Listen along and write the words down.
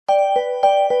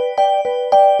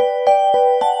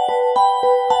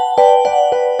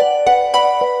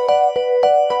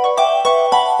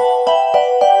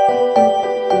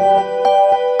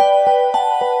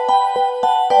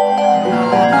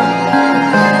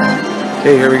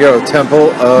Okay, here we go.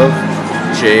 Temple of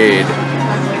Jade.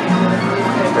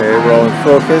 Okay, roll in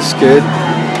focus. Good.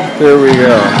 There we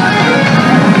go.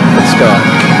 Let's go.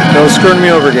 No screwing me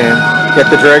over, game.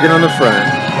 Get the dragon on the front.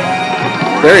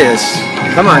 There he is.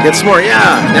 Come on, get some more.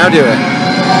 Yeah, now do it.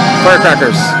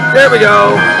 Firecrackers. There we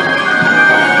go.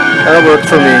 That'll work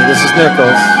for me. This is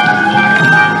nickels.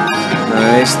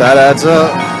 Nice. That adds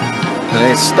up.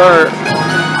 Nice start.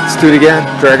 Let's do it again.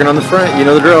 Dragon on the front. You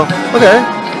know the drill. Okay.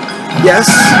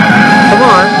 Yes. Come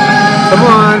on. Come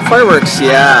on. Fireworks.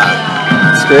 Yeah.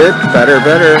 It's good. Better,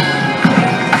 better.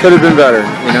 Could have been better,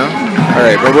 you know? All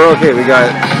right, but we're okay. We got...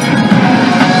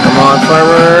 Come on,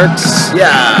 fireworks.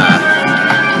 Yeah.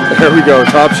 There we go.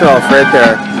 Top shelf right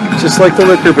there. Just like the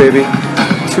liquor, baby.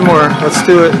 2 more. Let's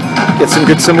do it. Get some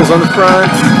good symbols on the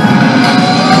front.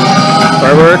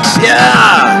 Fireworks.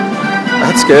 Yeah.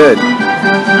 That's good.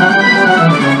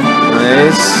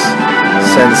 Nice.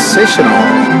 Sensational.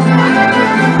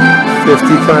 50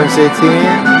 times 18.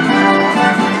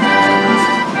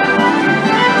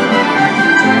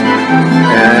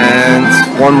 And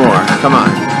 1 more. Come on.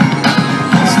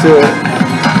 Let's do it.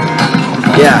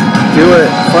 Yeah. Do it.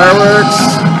 Fireworks.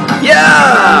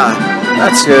 Yeah.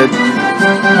 That's good.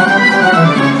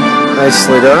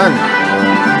 Nicely done.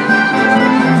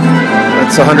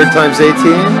 That's 100 times 18.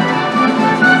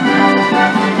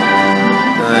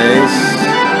 Nice.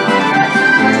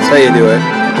 That's how you do it.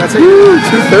 That's it.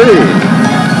 230.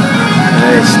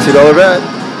 Nice. $2 bet.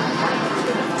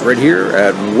 Right here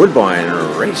at Woodbine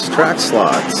Racetrack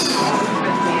Slots.